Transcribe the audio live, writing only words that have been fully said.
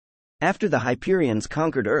After the Hyperions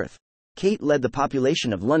conquered Earth, Kate led the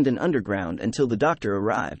population of London underground until the Doctor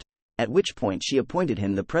arrived, at which point she appointed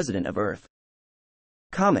him the President of Earth.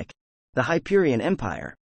 Comic. The Hyperion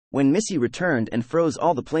Empire. When Missy returned and froze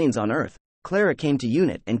all the planes on Earth, Clara came to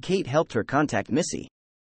UNIT and Kate helped her contact Missy.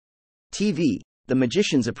 TV. The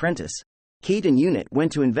Magician's Apprentice. Kate and UNIT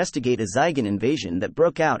went to investigate a Zygon invasion that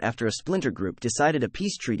broke out after a splinter group decided a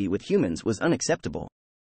peace treaty with humans was unacceptable.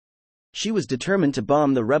 She was determined to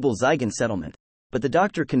bomb the rebel Zygon settlement, but the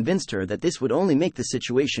Doctor convinced her that this would only make the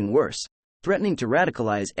situation worse, threatening to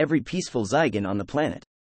radicalize every peaceful Zygon on the planet.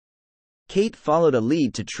 Kate followed a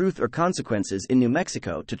lead to Truth or Consequences in New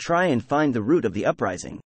Mexico to try and find the root of the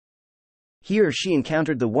uprising. Here she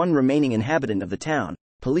encountered the one remaining inhabitant of the town,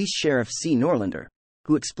 Police Sheriff C. Norlander,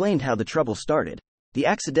 who explained how the trouble started, the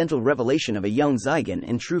accidental revelation of a young Zygon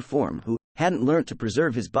in true form who hadn't learnt to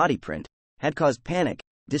preserve his body print, had caused panic,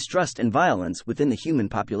 distrust and violence within the human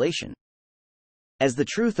population. As the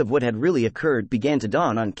truth of what had really occurred began to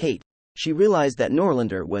dawn on Kate, she realized that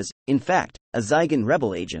Norlander was, in fact, a Zygon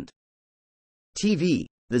rebel agent. TV.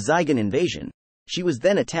 The Zygon invasion. She was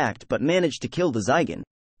then attacked but managed to kill the Zygon,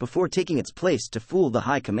 before taking its place to fool the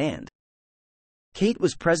High Command. Kate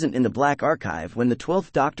was present in the Black Archive when the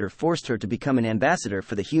 12th Doctor forced her to become an ambassador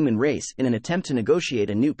for the human race in an attempt to negotiate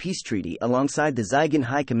a new peace treaty alongside the Zygon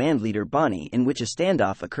High Command leader Bonnie, in which a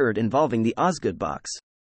standoff occurred involving the Osgood box.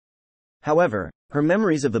 However, her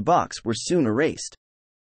memories of the box were soon erased.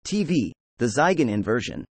 TV. The Zygon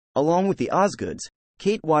inversion. Along with the Osgoods,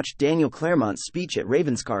 Kate watched Daniel Claremont's speech at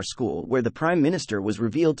Ravenscar School where the Prime Minister was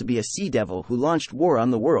revealed to be a sea devil who launched war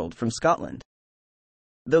on the world from Scotland.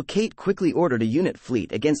 Though Kate quickly ordered a unit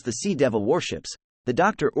fleet against the Sea Devil warships, the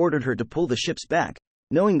Doctor ordered her to pull the ships back,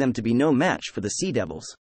 knowing them to be no match for the Sea Devils.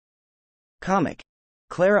 Comic.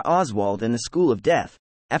 Clara Oswald and the School of Death.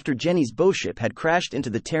 After Jenny's bowship had crashed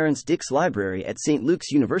into the Terrence Dix Library at St.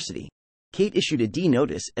 Luke's University, Kate issued a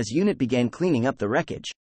D-notice as UNIT began cleaning up the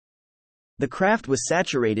wreckage. The craft was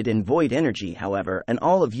saturated in void energy, however, and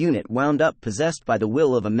all of UNIT wound up possessed by the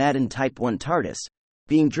will of a maddened Type 1 TARDIS,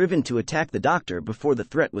 being driven to attack the Doctor before the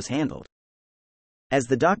threat was handled. As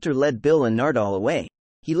the Doctor led Bill and Nardole away,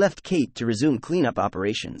 he left Kate to resume cleanup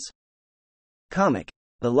operations. Comic.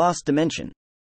 The Lost Dimension.